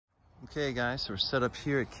Okay guys, so we're set up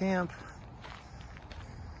here at camp.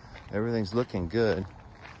 Everything's looking good.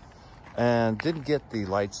 And didn't get the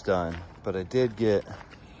lights done, but I did get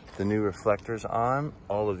the new reflectors on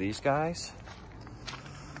all of these guys.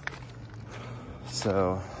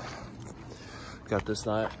 So, got this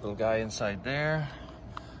little guy inside there.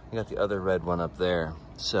 I got the other red one up there.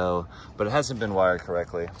 So, but it hasn't been wired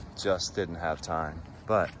correctly. Just didn't have time.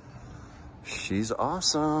 But she's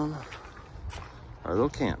awesome. Our little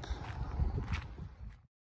camp.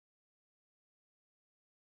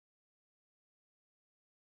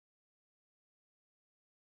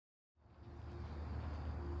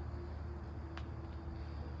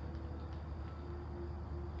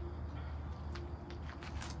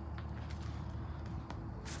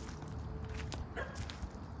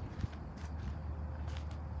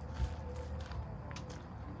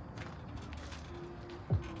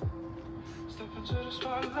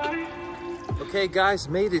 Okay guys,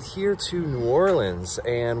 made it here to New Orleans,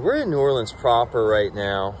 and we're in New Orleans proper right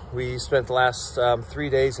now. We spent the last 3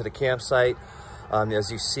 days at a campsite.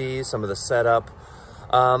 As you see, some of the setup.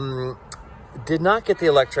 Did not get the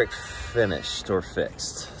electric finished or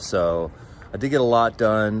fixed, so I did get a lot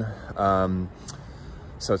done.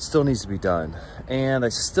 So it still needs to be done, and I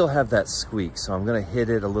still have that squeak, so I'm gonna hit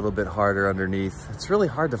it a little bit harder underneath. It's really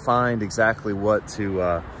hard to find exactly what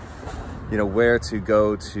to where to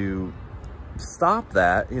go to stop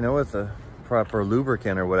that, with a proper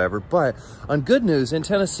lubricant or whatever. But on good news, in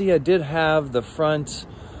Tennessee, I did have the front,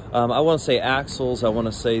 I want to say axles, I want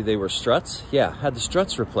to say they were struts. Yeah, had the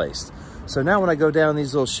struts replaced. So now when I go down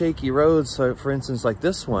these little shaky roads, so for instance, like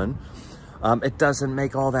this one, it doesn't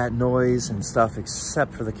make all that noise and stuff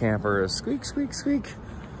except for the camper. Squeak, squeak, squeak.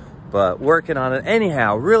 But working on it.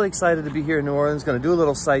 Anyhow, really excited to be here in New Orleans. Going to do a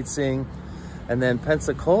little sightseeing, and then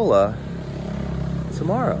Pensacola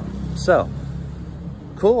tomorrow. So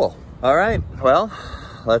cool. All right, well,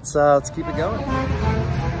 let's keep it going.